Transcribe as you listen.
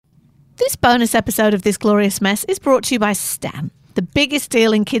This bonus episode of This Glorious Mess is brought to you by Stan, the biggest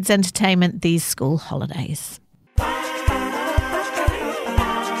deal in kids' entertainment these school holidays.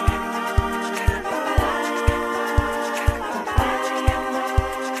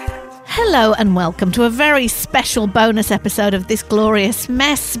 Hello and welcome to a very special bonus episode of This Glorious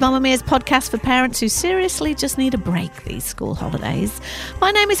Mess, Mamammia's podcast for parents who seriously just need a break these school holidays.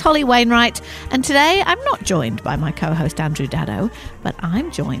 My name is Holly Wainwright, and today I'm not joined by my co-host Andrew Daddo, but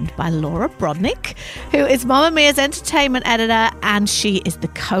I'm joined by Laura Brodnick, who is Mamammia's entertainment editor, and she is the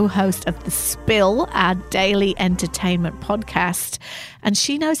co-host of The Spill, our daily entertainment podcast, and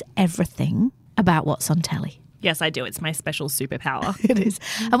she knows everything about what's on telly. Yes, I do. It's my special superpower. It is.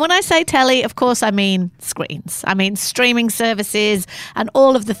 And when I say telly, of course, I mean screens. I mean streaming services and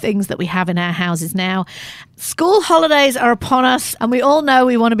all of the things that we have in our houses now. School holidays are upon us, and we all know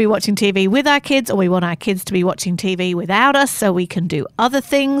we want to be watching TV with our kids, or we want our kids to be watching TV without us so we can do other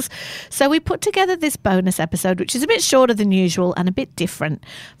things. So we put together this bonus episode, which is a bit shorter than usual and a bit different,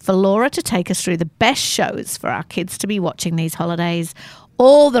 for Laura to take us through the best shows for our kids to be watching these holidays,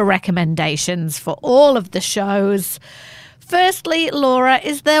 all the recommendations for all of the shows. Firstly, Laura,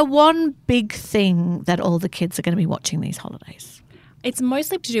 is there one big thing that all the kids are going to be watching these holidays? It's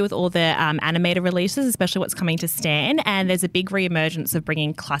mostly to do with all the animated releases, especially what's coming to Stan. And there's a big re-emergence of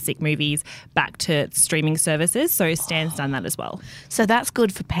bringing classic movies back to streaming services. So Stan's done that as well. So that's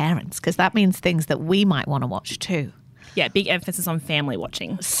good for parents, because that means things that we might want to watch too. Yeah, big emphasis on family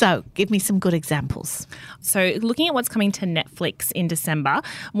watching. So give me some good examples. So looking at what's coming to Netflix in December,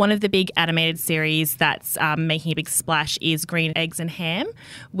 one of the big animated series that's making a big splash is Green Eggs and Ham,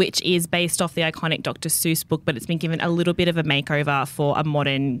 which is based off the iconic Dr. Seuss book, but it's been given a little bit of a makeover for a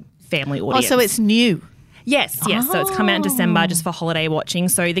modern family audience. Oh, so it's new. Yes. So it's come out in December just for holiday watching.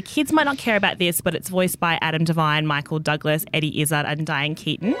 So the kids might not care about this, but it's voiced by Adam Devine, Michael Douglas, Eddie Izzard and Diane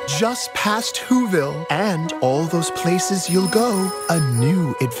Keaton. Just past Whoville and all those places you'll go, a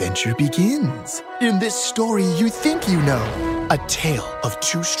new adventure begins. In this story you think you know, a tale of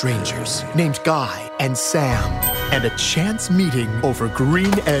two strangers named Guy and Sam, and a chance meeting over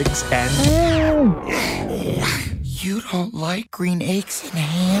green eggs and... You don't like green eggs and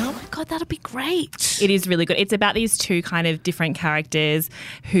ham? Oh my God, that'll be great. It is really good. It's about these two kind of different characters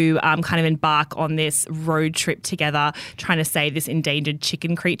who kind of embark on this road trip together trying to save this endangered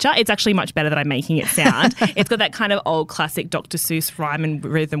chicken creature. It's actually much better than I'm making it sound. It's got that kind of old classic Dr. Seuss rhyme and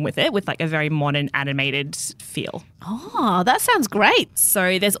rhythm with it, with like a very modern animated feel. Oh, that sounds great.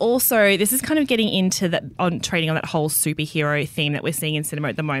 So there's also, this is kind of getting into trading on that whole superhero theme that we're seeing in cinema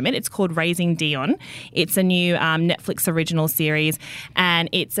at the moment. It's called Raising Dion. It's a new Netflix original series, and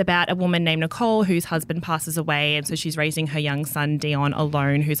it's about a woman named Nicole whose husband passes away, and so she's raising her young son Dion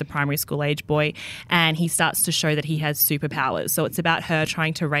alone, who's a primary school age boy, and he starts to show that he has superpowers. So it's about her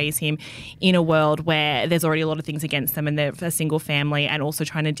trying to raise him in a world where there's already a lot of things against them and they're a single family, and also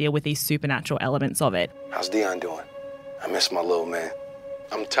trying to deal with these supernatural elements of it. How's Dion doing? I miss my little man.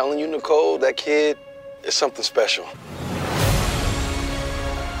 I'm telling you, Nicole, that kid is something special.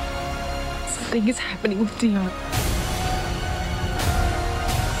 Something is happening with Dion.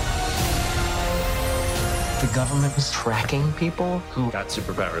 The government is tracking people who got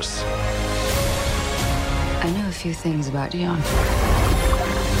superpowers. I know a few things about Dion.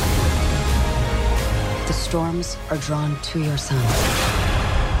 The storms are drawn to your son.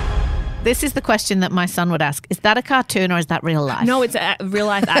 This is the question that my son would ask. Is that a cartoon or is that real life? No, it's a real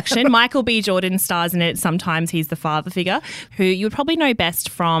life action. Michael B. Jordan stars in it. Sometimes he's the father figure, who you would probably know best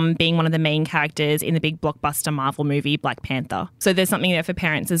from being one of the main characters in the big blockbuster Marvel movie Black Panther. So there's something there for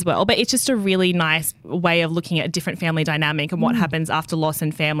parents as well. But it's just a really nice way of looking at a different family dynamic and what happens after loss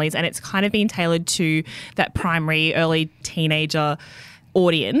in families. And it's kind of been tailored to that primary, early teenager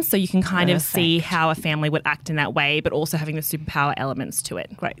audience, so you can kind of see how a family would act in that way, but also having the superpower elements to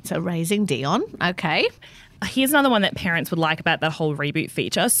it. Great. So Raising Dion. Okay. Here's another one that parents would like about that whole reboot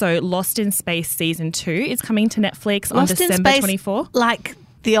feature. So Lost in Space Season 2 is coming to Netflix on December 24. Like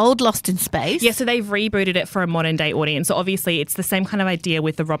the old Lost in Space? Yeah, so they've rebooted it for a modern day audience. So obviously it's the same kind of idea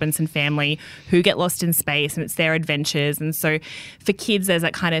with the Robinson family who get lost in space, and it's their adventures. And so for kids, there's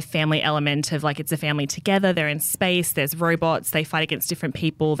that kind of family element of like it's a family together, they're in space, there's robots, they fight against different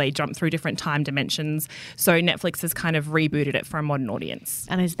people, they jump through different time dimensions. So Netflix has kind of rebooted it for a modern audience.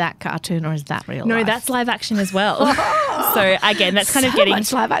 And is that cartoon or is that real life? No, that's live action as well. So again, that's kind of getting...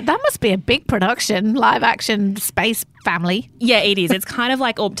 That must be a big production, live action space family. Yeah, it is. It's kind of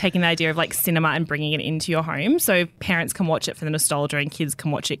like taking the idea of like cinema and bringing it into your home. So parents can watch it for the nostalgia and kids can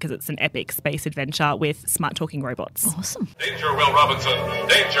watch it because it's an epic space adventure with smart talking robots. Awesome. Danger, Will Robinson.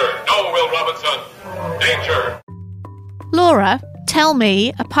 Danger. No, Will Robinson. Danger. Laura, tell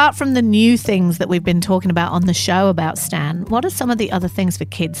me, apart from the new things that we've been talking about on the show about Stan, what are some of the other things for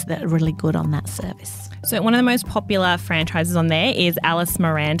kids that are really good on that service? So one of the most popular franchises on there is Alice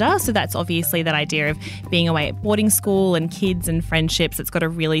Miranda. So that's obviously that idea of being away at boarding school and kids and friendships. It's got a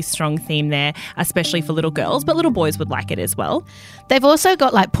really strong theme there, especially for little girls, but little boys would like it as well. They've also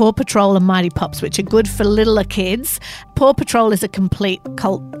got like Paw Patrol and Mighty Pups, which are good for littler kids. Paw Patrol is a complete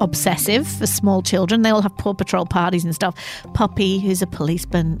cult obsessive for small children. They all have Paw Patrol parties and stuff. Puppy, who's a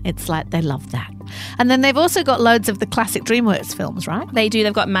policeman, it's like they love that. And then they've also got loads of the classic DreamWorks films, right? They do.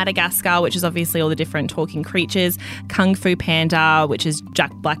 They've got Madagascar, which is obviously all the different talking creatures, Kung Fu Panda, which is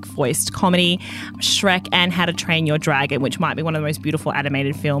Jack Black voiced comedy, Shrek, and How to Train Your Dragon, which might be one of the most beautiful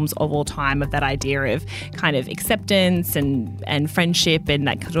animated films of all time, of that idea of kind of acceptance and friendship and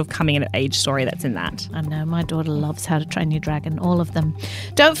that sort of coming of age story that's in that. I know, my daughter loves How to Train Your Dragon, all of them.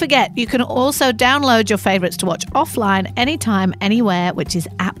 Don't forget, you can also download your favourites to watch offline anytime, anywhere, which is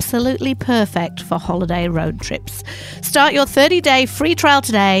absolutely perfect for holiday road trips. Start your 30-day free trial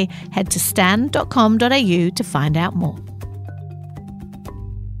today. Head to stan.com.au to find out more.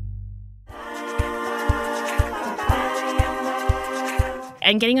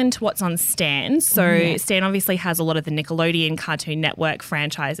 And getting into what's on Stan. So Stan obviously has a lot of the Nickelodeon Cartoon Network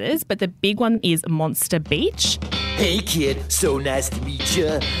franchises, but the big one is Monster Beach. Hey kid, so nice to meet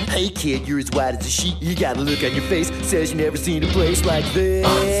ya. Hey kid, you're as white as a sheet. You got a look on your face, says you never seen a place like this.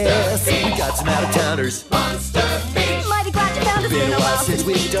 Monster Beach. We got some out-of-towners. Monster Beach. Mighty glad you found us. Been a while since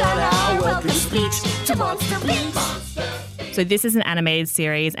we've done our welcome speech to Monster Beach. So this is an animated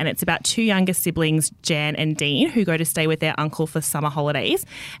series and it's about two younger siblings, Jan and Dean, who go to stay with their uncle for summer holidays.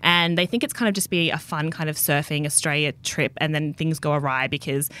 And they think it's kind of just be a fun kind of surfing Australia trip, and then things go awry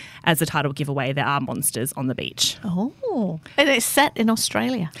because, as the title give away, there are monsters on the beach. Oh. And it's set in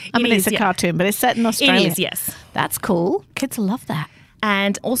Australia. It's a cartoon, but it's set in Australia. It is, yes. That's cool. Kids love that.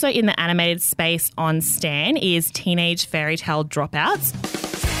 And also in the animated space on Stan is Teenage Fairy Tale Dropouts.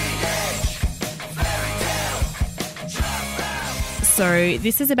 So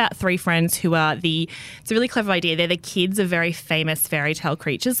this is about three friends who are it's a really clever idea. They're the kids of very famous fairy tale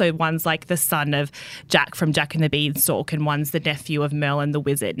creatures. So one's like the son of Jack from Jack and the Beanstalk, and one's the nephew of Merlin the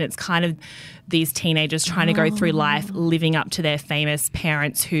Wizard. And it's kind of these teenagers trying to go through life living up to their famous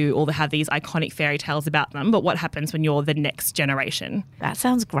parents who all have these iconic fairy tales about them. But what happens when you're the next generation? That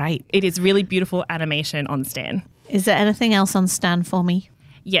sounds great. It is really beautiful animation on Stan. Is there anything else on Stan for me?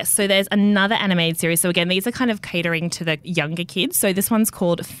 Yes, so there's another animated series. So again, these are kind of catering to the younger kids. So this one's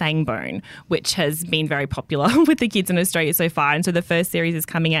called Fangbone, which has been very popular with the kids in Australia so far. And so the first series is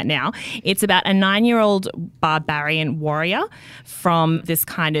coming out now. It's about a 9-year-old barbarian warrior from this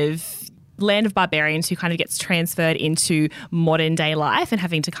kind of land of barbarians who kind of gets transferred into modern day life and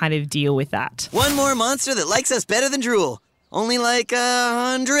having to kind of deal with that. One more monster that likes us better than drool. Only like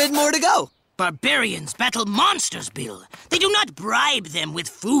 100 more to go. Barbarians battle monsters, Bill. They do not bribe them with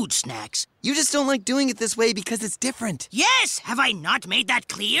food snacks. You just don't like doing it this way because it's different. Yes, have I not made that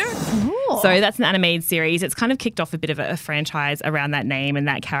clear? Ooh. So that's an animated series. It's kind of kicked off a bit of a franchise around that name and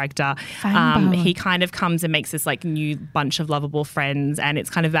that character. He kind of comes and makes this like new bunch of lovable friends, and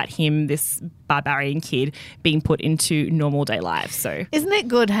it's kind of about him, this barbarian kid, being put into normal day life. So isn't it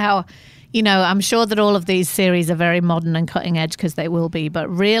good how, you know, I'm sure that all of these series are very modern and cutting edge because they will be, but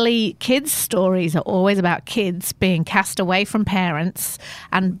really kids' stories are always about kids being cast away from parents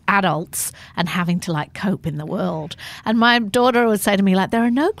and adults and having to like cope in the world. And my daughter would say to me like, there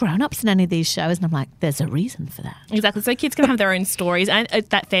are no grown-ups in any of these shows. And I'm like, there's a reason for that. Exactly. So kids can have their own stories, and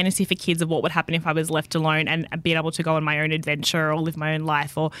that fantasy for kids of what would happen if I was left alone and being able to go on my own adventure or live my own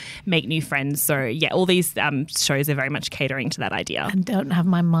life or make new friends. So yeah, all these shows are very much catering to that idea. And don't have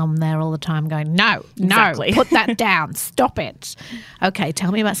my mum there all the time going, no, Exactly. put that down, stop it. Okay,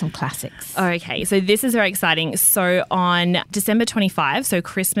 tell me about some classics. Okay, so this is very exciting. So on December 25, so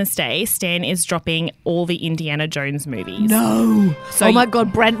Christmas Day, Stan is dropping all the Indiana Jones movies. No. So oh my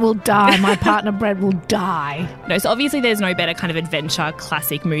God, Brent will die. My partner Brent will die. No, so obviously there's no better kind of adventure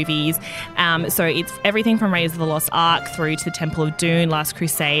classic movies. So it's everything from Raiders of the Lost Ark through to the Temple of Doom, Last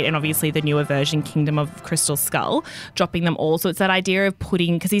Crusade, and obviously the newer version, Kingdom of Crystal Skull, dropping them all. So it's that idea of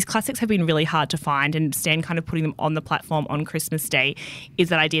because these classics have been really hard to find, and Stan kind of putting them on the platform on Christmas Day is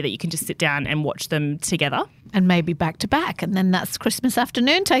that idea that you can just sit down and watch them together. And maybe back to back, and then that's Christmas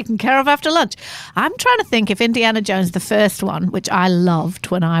afternoon taken care of after lunch. I'm trying to think if Indiana Jones, the first one, which I loved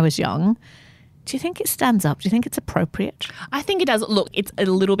when I was young, Do you think it stands up? Do you think it's appropriate? I think it does. Look, it's a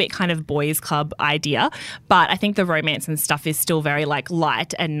little bit kind of boys' club idea, but I think the romance and stuff is still very like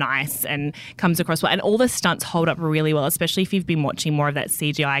light and nice and comes across well. And all the stunts hold up really well, especially if you've been watching more of that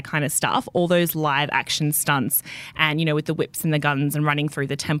CGI kind of stuff. All those live action stunts and, you know, with the whips and the guns and running through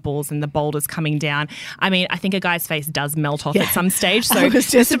the temples and the boulders coming down. I mean, I think a guy's face does melt off at some stage. So I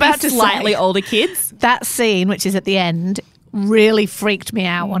was just about to slightly say, older kids. That scene, which is at the end, really freaked me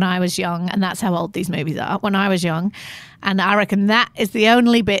out when I was young, and that's how old these movies are, when I was young. And I reckon that is the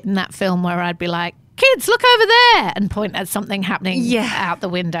only bit in that film where I'd be like, kids, look over there, and point at something happening out the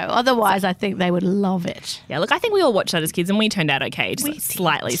window. Otherwise, I think they would love it. Yeah, look, I think we all watched that as kids and we turned out okay, just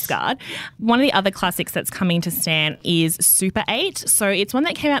slightly scarred. One of the other classics that's coming to Stan is Super 8. So it's one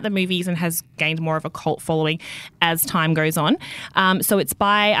that came out in the movies and has gained more of a cult following as time goes on. So it's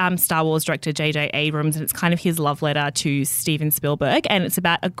by Star Wars director J.J. Abrams, and it's kind of his love letter to Steven Spielberg. And it's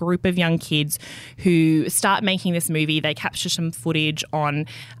about a group of young kids who start making this movie. They capture some footage on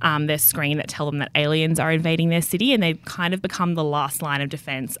their screen that tell them that aliens are invading their city, and they kind of become the last line of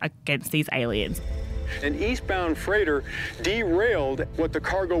defense against these aliens. An eastbound freighter derailed. What the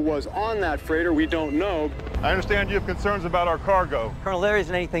cargo was on that freighter, we don't know. I understand you have concerns about our cargo. Colonel, there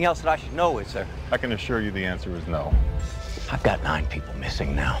isn't anything else that I should know, is there? I can assure you the answer is no. I've got 9 people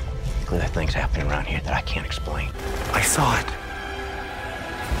missing now. There are things happening around here that I can't explain. I saw it.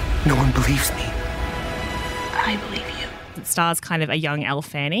 No one believes me. I believe you. It stars kind of a young Elle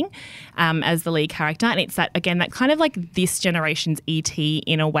Fanning as the lead character, and it's that kind of like this generation's E.T.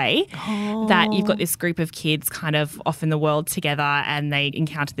 in a way, that you've got this group of kids kind of off in the world together and they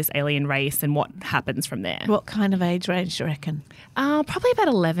encounter this alien race and what happens from there. What kind of age range do you reckon? Probably about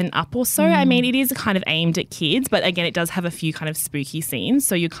 11 up or so. I mean, it is kind of aimed at kids, but again, it does have a few kind of spooky scenes,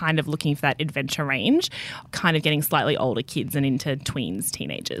 so you're kind of looking for that adventure range, kind of getting slightly older kids and into tweens,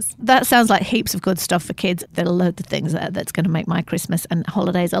 teenagers. That sounds like heaps of good stuff for kids. There are loads of things that's going to make my Christmas and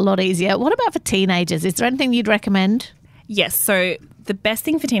holidays a lot easier. What about for teenagers? Is there anything you'd recommend? Yes, so the best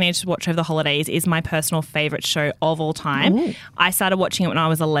thing for teenagers to watch over the holidays is my personal favourite show of all time. Ooh. I started watching it when I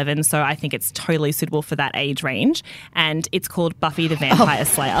was 11, so I think it's totally suitable for that age range. And it's called Buffy the Vampire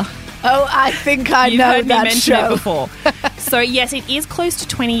Slayer. Oh, I think I You've know heard that me mention show it before. So yes, it is close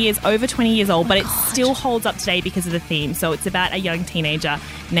to over 20 years old, but it still holds up today because of the theme. So it's about a young teenager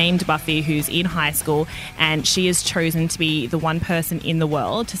named Buffy who's in high school, and she is chosen to be the one person in the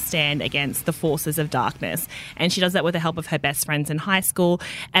world to stand against the forces of darkness. And she does that with the help of her best friends in high school.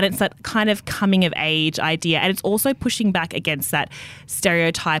 And it's that kind of coming of age idea. And it's also pushing back against that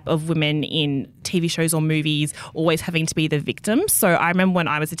stereotype of women in TV shows or movies always having to be the victim. So I remember when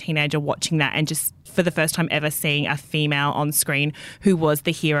I was a teenager watching that and just for the first time ever seeing a female on screen who was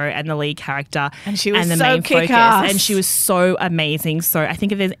the hero and the lead character and she was and the so main kick-ass. focus. And she was so amazing. So I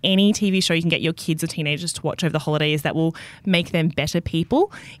think if there's any TV show you can get your kids or teenagers to watch over the holidays that will make them better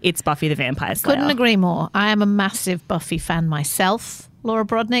people, it's Buffy the Vampire Slayer. Couldn't agree more. I am a massive Buffy fan myself. Laura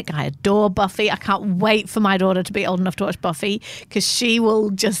Brodnick. I adore Buffy. I can't wait for my daughter to be old enough to watch Buffy because she will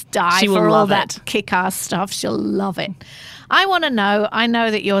just die for all that kick-ass stuff. She'll love it. I want to know, I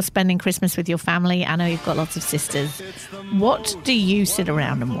know that you're spending Christmas with your family. I know you've got lots of sisters. What do you sit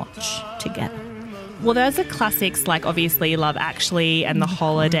around and watch together? Well, there's the classics like obviously Love Actually and The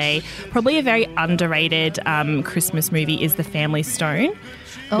Holiday. Probably a very underrated Christmas movie is The Family Stone,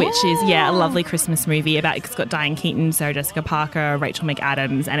 which is, a lovely Christmas movie it's got Diane Keaton, Sarah Jessica Parker, Rachel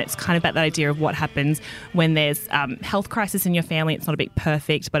McAdams, and it's kind of about that idea of what happens when there's health crisis in your family. It's not a bit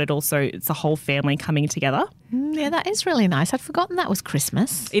perfect, but it's a whole family coming together. Yeah, that is really nice. I'd forgotten that was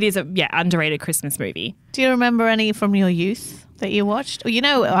Christmas. It is a underrated Christmas movie. Do you remember any from your youth that you watched? You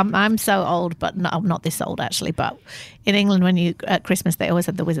know, I'm so old, but no, I'm not this old actually, but in England at Christmas they always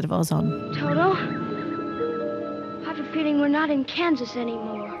had The Wizard of Oz on. Toto, I have a feeling we're not in Kansas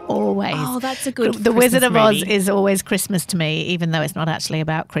anymore. Always. Oh, that's a good The Wizard of movie. Oz is always Christmas to me, even though it's not actually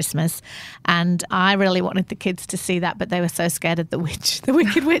about Christmas. And I really wanted the kids to see that, but they were so scared of the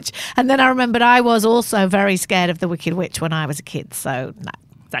Wicked Witch. And then I remembered I was also very scared of the Wicked Witch when I was a kid. So, no.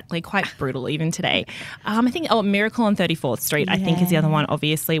 Exactly, quite brutal even today. I think Miracle on 34th Street, I think, is the other one,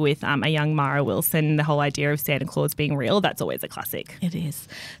 obviously, with a young Mara Wilson, the whole idea of Santa Claus being real. That's always a classic. It is.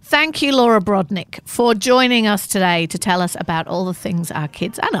 Thank you, Laura Brodnick, for joining us today to tell us about all the things our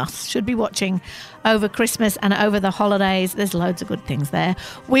kids and us should be watching over Christmas and over the holidays. There's loads of good things there.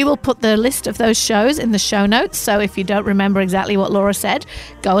 We will put the list of those shows in the show notes. So if you don't remember exactly what Laura said,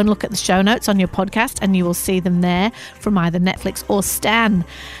 go and look at the show notes on your podcast and you will see them there from either Netflix or Stan.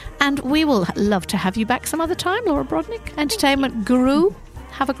 And we will love to have you back some other time, Laura Brodnick, entertainment guru.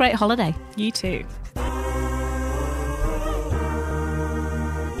 Have a great holiday. You too.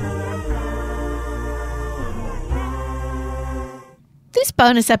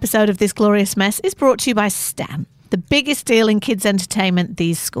 bonus episode of This Glorious Mess is brought to you by Stan, the biggest deal in kids' entertainment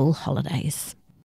these school holidays.